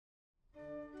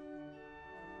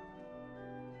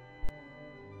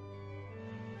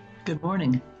Good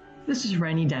morning. This is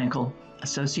Rainey Dankel,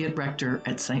 Associate Rector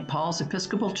at St. Paul's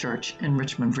Episcopal Church in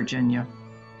Richmond, Virginia.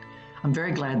 I'm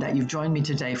very glad that you've joined me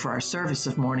today for our service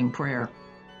of morning prayer.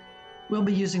 We'll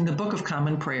be using the Book of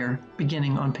Common Prayer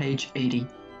beginning on page 80.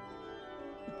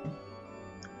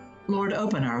 Lord,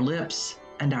 open our lips,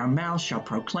 and our mouth shall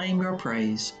proclaim your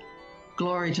praise.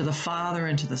 Glory to the Father,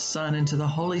 and to the Son, and to the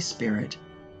Holy Spirit,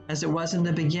 as it was in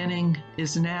the beginning,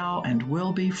 is now, and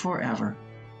will be forever.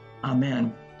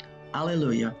 Amen.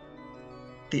 Alleluia.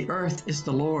 The earth is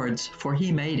the Lord's, for he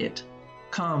made it.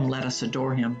 Come, let us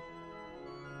adore him.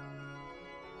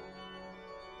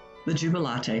 The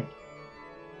Jubilate.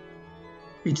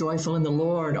 Be joyful in the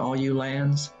Lord, all you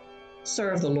lands.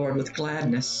 Serve the Lord with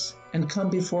gladness, and come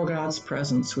before God's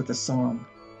presence with a song.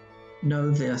 Know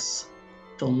this,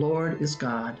 the Lord is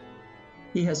God.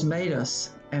 He has made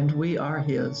us, and we are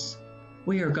his.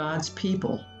 We are God's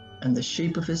people, and the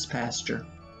sheep of his pasture.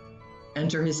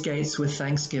 Enter his gates with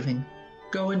thanksgiving.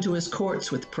 Go into his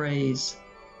courts with praise.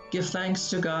 Give thanks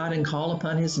to God and call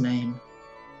upon his name.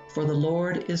 For the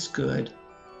Lord is good.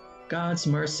 God's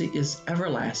mercy is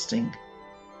everlasting,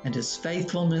 and his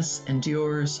faithfulness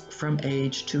endures from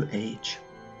age to age.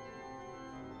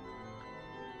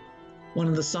 One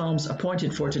of the Psalms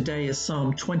appointed for today is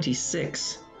Psalm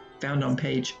 26, found on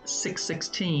page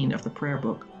 616 of the prayer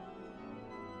book.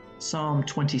 Psalm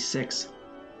 26.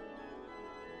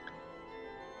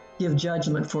 Give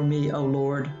judgment for me, O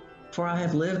Lord, for I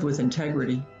have lived with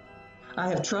integrity. I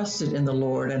have trusted in the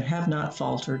Lord and have not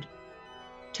faltered.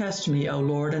 Test me, O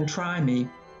Lord, and try me.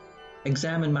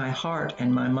 Examine my heart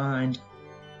and my mind.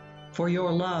 For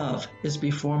your love is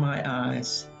before my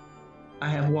eyes. I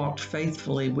have walked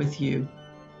faithfully with you.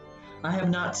 I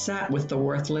have not sat with the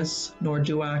worthless, nor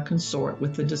do I consort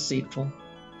with the deceitful.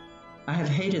 I have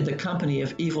hated the company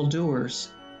of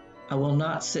evildoers. I will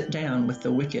not sit down with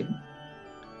the wicked.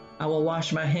 I will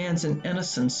wash my hands in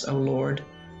innocence, O Lord,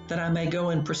 that I may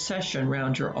go in procession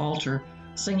round your altar,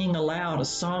 singing aloud a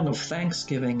song of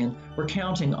thanksgiving and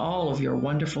recounting all of your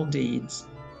wonderful deeds.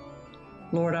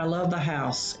 Lord, I love the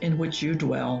house in which you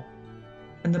dwell,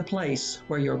 and the place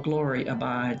where your glory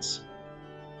abides.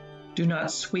 Do not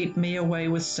sweep me away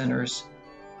with sinners,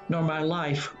 nor my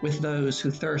life with those who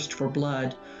thirst for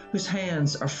blood, whose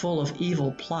hands are full of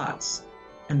evil plots,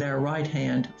 and their right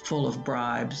hand full of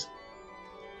bribes.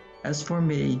 As for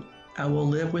me, I will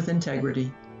live with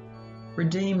integrity.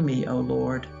 Redeem me, O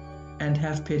Lord, and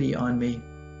have pity on me.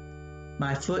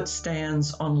 My foot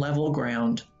stands on level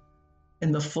ground.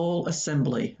 In the full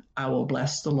assembly, I will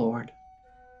bless the Lord.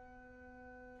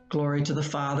 Glory to the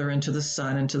Father, and to the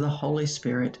Son, and to the Holy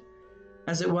Spirit,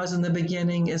 as it was in the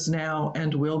beginning, is now,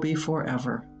 and will be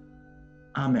forever.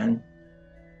 Amen.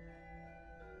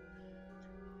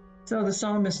 So the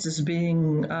psalmist is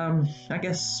being,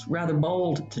 rather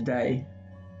bold today.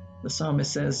 The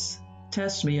psalmist says,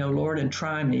 "Test me, O Lord, and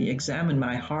try me. Examine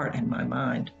my heart and my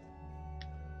mind."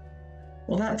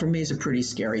 Well, that for me is a pretty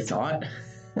scary thought.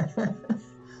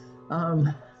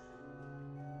 The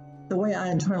way I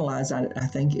internalize that, I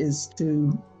think, is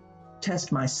to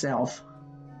test myself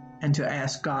and to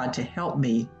ask God to help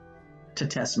me to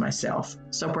test myself.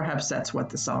 So perhaps that's what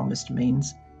the psalmist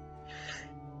means.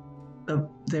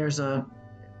 There's a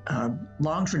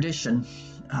long tradition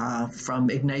from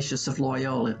Ignatius of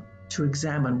Loyola to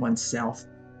examine oneself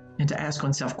and to ask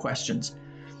oneself questions,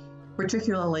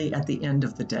 particularly at the end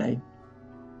of the day.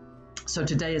 So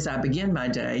today, as I begin my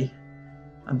day,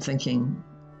 I'm thinking,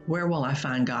 where will I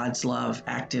find God's love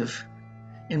active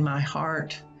in my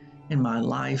heart, in my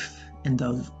life, in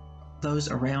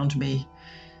those around me,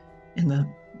 in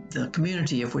the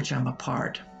community of which I'm a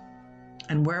part?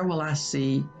 And where will I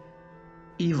see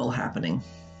evil happening?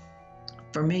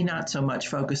 For me, not so much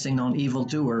focusing on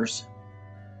evildoers,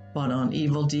 but on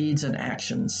evil deeds and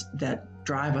actions that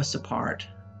drive us apart,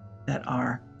 that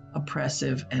are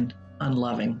oppressive and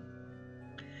unloving.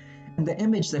 And the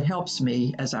image that helps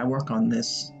me as I work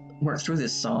through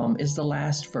this psalm is the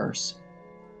last verse.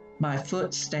 My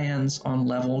foot stands on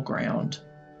level ground.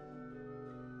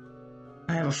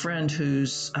 I have a friend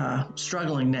who's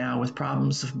struggling now with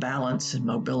problems of balance and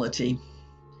mobility.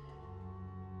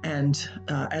 And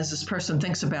as this person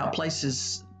thinks about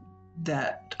places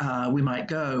that we might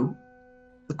go,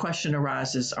 the question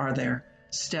arises, are there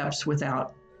steps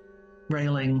without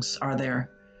railings? Are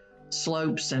there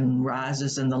slopes and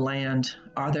rises in the land?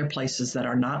 Are there places that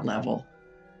are not level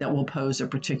that will pose a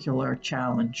particular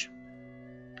challenge?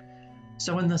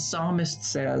 So when the psalmist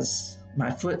says, "My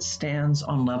foot stands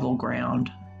on level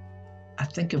ground," I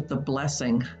think of the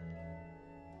blessing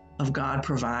of God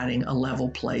providing a level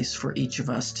place for each of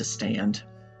us to stand,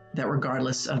 that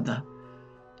regardless of the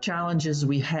challenges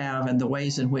we have and the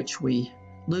ways in which we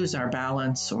lose our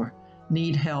balance or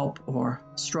need help or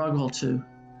struggle to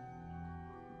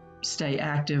stay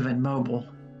active and mobile,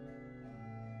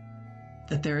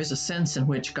 that there is a sense in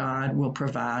which God will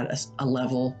provide a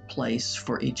level place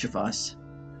for each of us.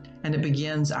 And it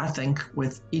begins, I think,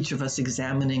 with each of us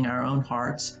examining our own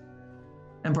hearts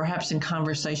and perhaps in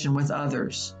conversation with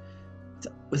others,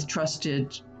 with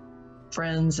trusted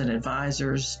friends and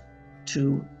advisors,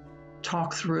 to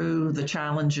talk through the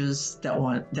challenges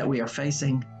that we are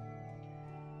facing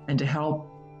and to help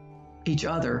each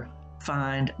other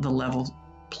find the level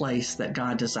place that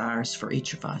God desires for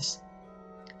each of us.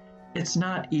 It's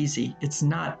not easy. It's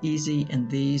not easy in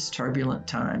these turbulent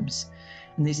times,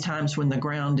 in these times when the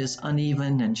ground is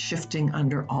uneven and shifting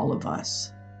under all of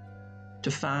us, to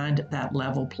find that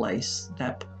level place,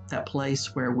 that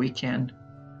place where we can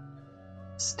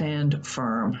stand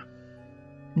firm,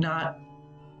 not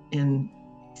in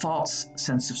false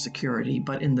sense of security,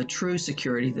 but in the true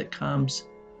security that comes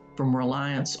from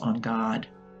reliance on God,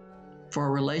 for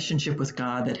a relationship with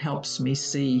God that helps me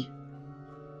see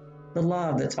the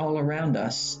love that's all around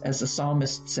us, as the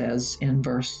psalmist says in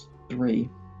verse 3,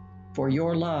 "For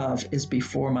your love is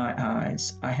before my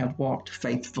eyes. I have walked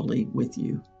faithfully with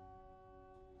you."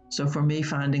 So for me,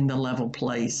 finding the level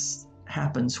place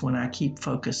happens when I keep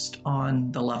focused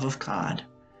on the love of God,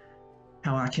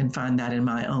 how I can find that in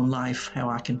my own life, how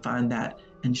I can find that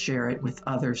and share it with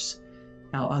others,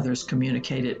 how others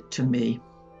communicate it to me,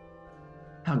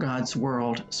 how God's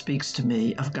world speaks to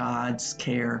me of God's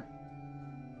care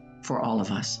for all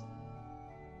of us.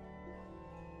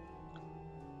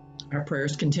 Our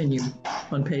prayers continue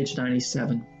on page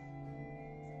 97.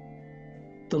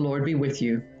 The Lord be with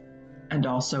you, and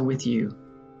also with you.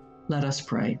 Let us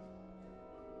pray.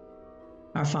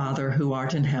 Our Father, who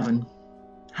art in heaven,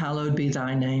 hallowed be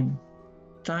thy name.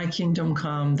 Thy kingdom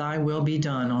come, thy will be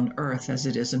done on earth as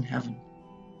it is in heaven.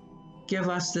 Give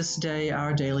us this day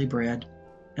our daily bread,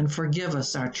 and forgive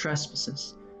us our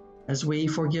trespasses, as we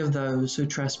forgive those who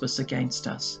trespass against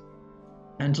us.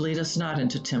 And lead us not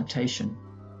into temptation,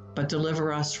 but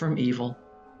deliver us from evil.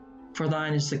 For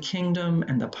thine is the kingdom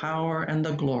and the power and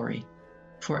the glory,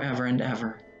 forever and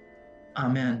ever.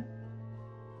 Amen.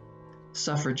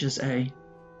 Suffrages A.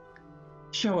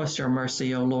 Show us your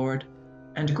mercy, O Lord,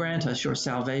 and grant us your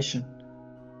salvation.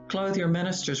 Clothe your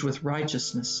ministers with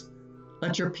righteousness.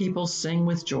 Let your people sing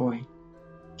with joy.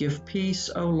 Give peace,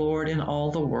 O Lord, in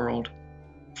all the world,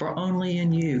 for only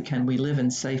in you can we live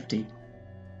in safety.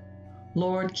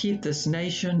 Lord, keep this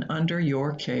nation under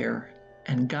your care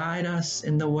and guide us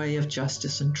in the way of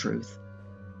justice and truth.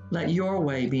 Let your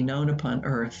way be known upon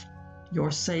earth, your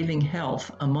saving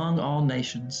health among all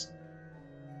nations.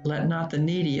 Let not the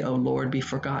needy, O Lord, be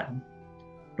forgotten,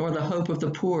 nor the hope of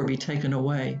the poor be taken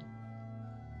away.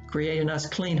 Create in us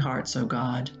clean hearts, O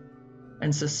God,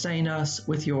 and sustain us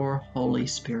with your Holy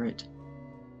Spirit.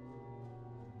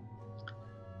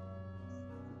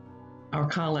 Our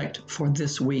collect for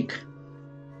this week.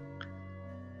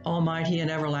 Almighty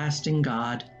and everlasting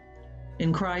God,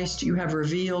 in Christ you have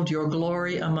revealed your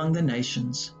glory among the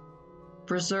nations.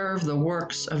 Preserve the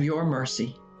works of your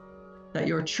mercy, that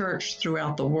your church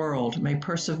throughout the world may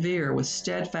persevere with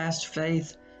steadfast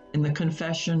faith in the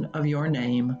confession of your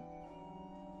name.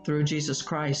 Through Jesus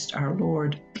Christ our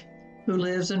Lord, who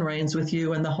lives and reigns with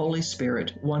you in the Holy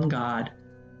Spirit, one God,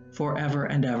 forever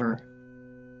and ever.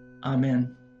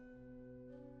 Amen.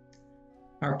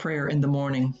 Our prayer in the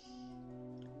morning.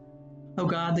 O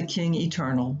God, the King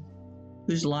eternal,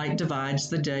 whose light divides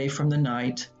the day from the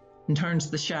night and turns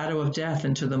the shadow of death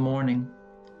into the morning,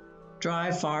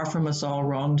 drive far from us all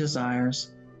wrong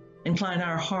desires, incline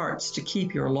our hearts to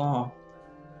keep your law,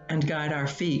 and guide our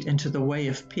feet into the way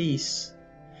of peace,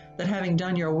 that having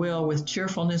done your will with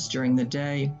cheerfulness during the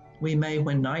day, we may,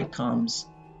 when night comes,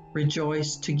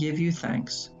 rejoice to give you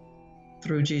thanks.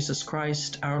 Through Jesus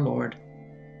Christ our Lord.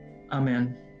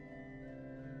 Amen.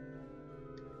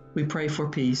 We pray for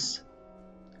peace.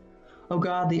 O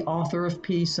God, the author of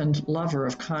peace and lover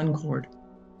of concord,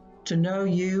 to know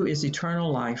you is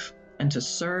eternal life, and to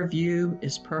serve you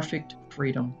is perfect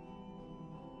freedom.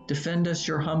 Defend us,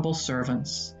 your humble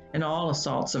servants, in all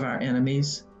assaults of our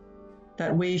enemies,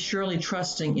 that we, surely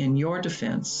trusting in your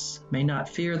defense, may not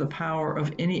fear the power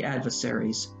of any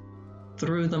adversaries,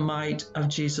 through the might of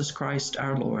Jesus Christ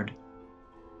our Lord.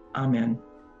 Amen.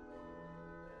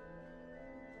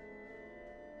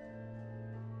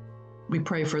 We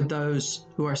pray for those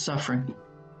who are suffering.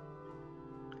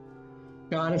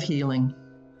 God of healing,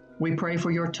 we pray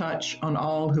for your touch on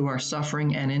all who are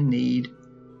suffering and in need,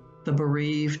 the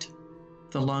bereaved,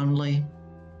 the lonely,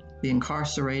 the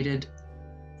incarcerated,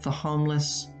 the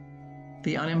homeless,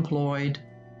 the unemployed,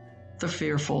 the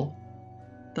fearful,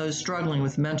 those struggling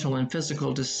with mental and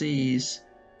physical disease,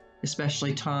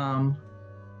 especially Tom,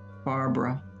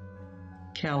 Barbara,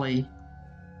 Kelly,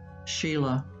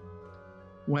 Sheila,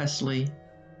 Wesley,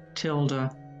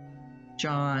 Tilda,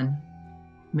 John,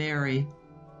 Mary,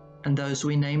 and those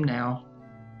we name now.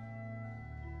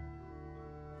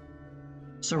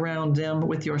 Surround them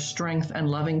with your strength and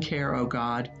loving care, O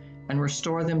God, and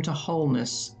restore them to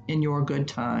wholeness in your good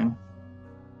time.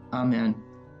 Amen.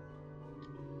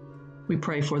 We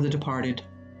pray for the departed.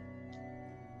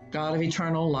 God of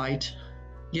eternal light,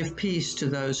 give peace to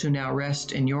those who now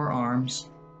rest in your arms,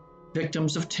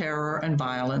 victims of terror and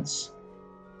violence,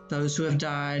 those who have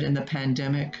died in the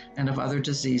pandemic and of other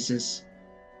diseases,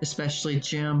 especially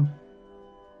Jim,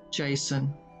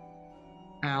 Jason,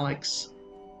 Alex,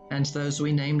 and those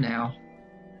we name now.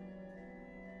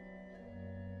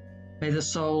 May the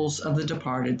souls of the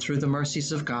departed, through the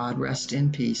mercies of God, rest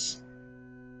in peace.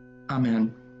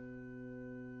 Amen.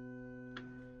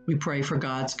 We pray for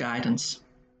God's guidance.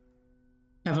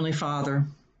 Heavenly Father,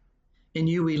 in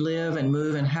you we live and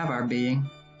move and have our being.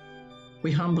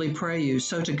 We humbly pray you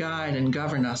so to guide and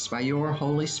govern us by your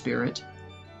Holy Spirit,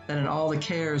 that in all the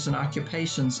cares and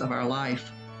occupations of our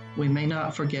life we may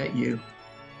not forget you,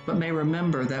 but may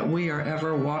remember that we are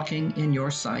ever walking in your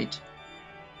sight.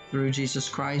 Through Jesus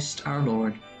Christ our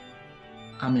Lord.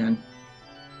 Amen.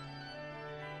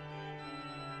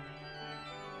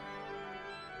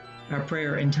 Our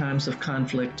prayer in times of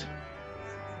conflict.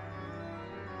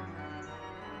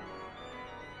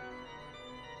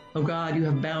 O God, you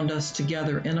have bound us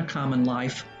together in a common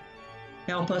life.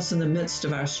 Help us in the midst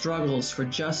of our struggles for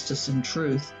justice and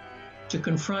truth to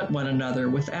confront one another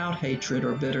without hatred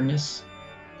or bitterness,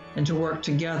 and to work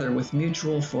together with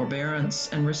mutual forbearance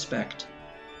and respect.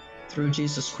 Through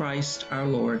Jesus Christ our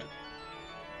Lord.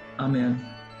 Amen.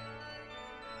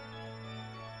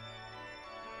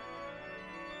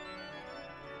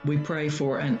 We pray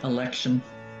for an election.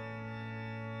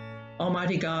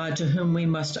 Almighty God, to whom we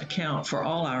must account for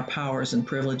all our powers and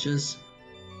privileges,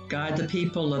 guide the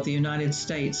people of the United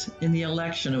States in the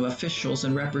election of officials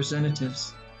and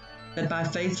representatives, that by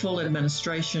faithful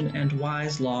administration and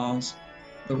wise laws,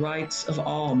 the rights of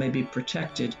all may be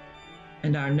protected,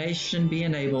 and our nation be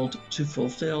enabled to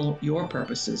fulfill your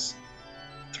purposes.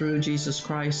 Through Jesus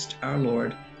Christ our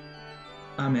Lord.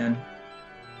 Amen.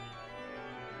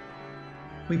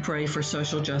 We pray for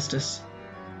social justice.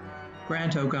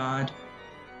 Grant, O God,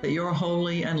 that your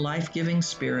holy and life-giving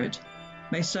Spirit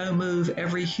may so move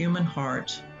every human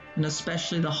heart, and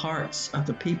especially the hearts of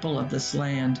the people of this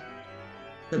land,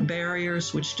 that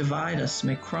barriers which divide us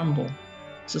may crumble,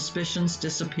 suspicions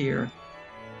disappear,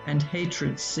 and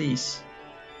hatred cease,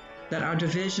 that our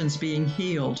divisions being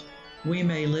healed, we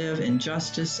may live in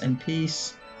justice and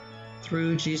peace,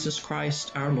 through Jesus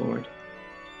Christ our Lord.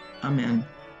 Amen.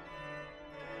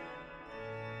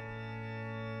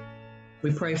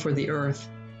 We pray for the earth.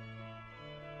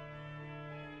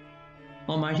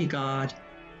 Almighty God,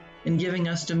 in giving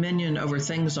us dominion over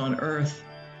things on earth,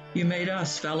 you made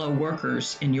us fellow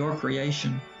workers in your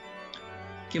creation.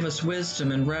 Give us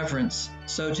wisdom and reverence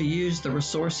so to use the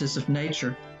resources of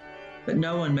nature, that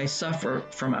no one may suffer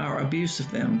from our abuse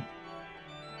of them,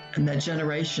 and that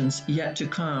generations yet to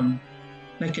come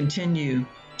may continue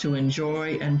to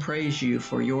enjoy and praise you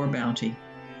for your bounty.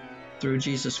 Through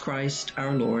Jesus Christ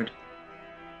our Lord.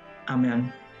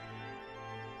 Amen.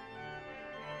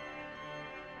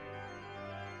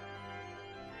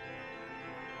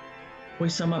 We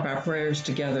sum up our prayers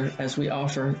together as we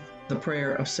offer the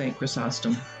prayer of St.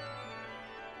 Chrysostom,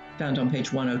 found on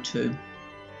page 102.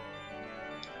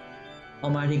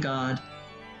 Almighty God,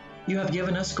 you have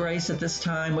given us grace at this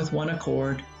time with one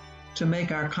accord to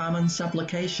make our common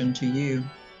supplication to you,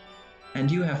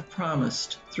 and you have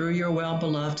promised through your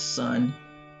well-beloved Son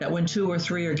that when 2 or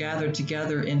 3 are gathered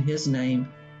together in his name,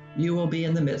 you will be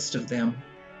in the midst of them.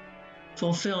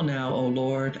 Fulfill now, O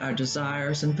Lord, our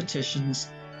desires and petitions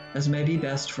as may be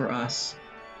best for us,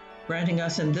 granting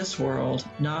us in this world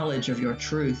knowledge of your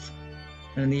truth,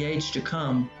 and in the age to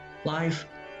come, life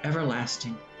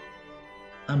everlasting.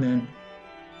 Amen.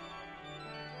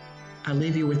 I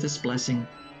leave you with this blessing.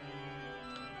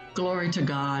 Glory to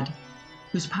God,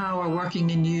 whose power working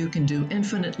in you can do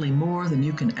infinitely more than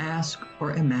you can ask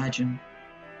or imagine.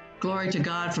 Glory to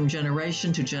God from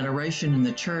generation to generation in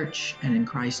the Church and in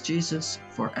Christ Jesus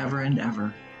forever and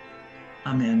ever.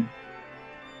 Amen.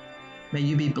 May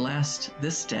you be blessed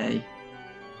this day.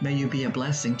 May you be a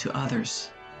blessing to others.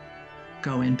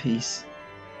 Go in peace.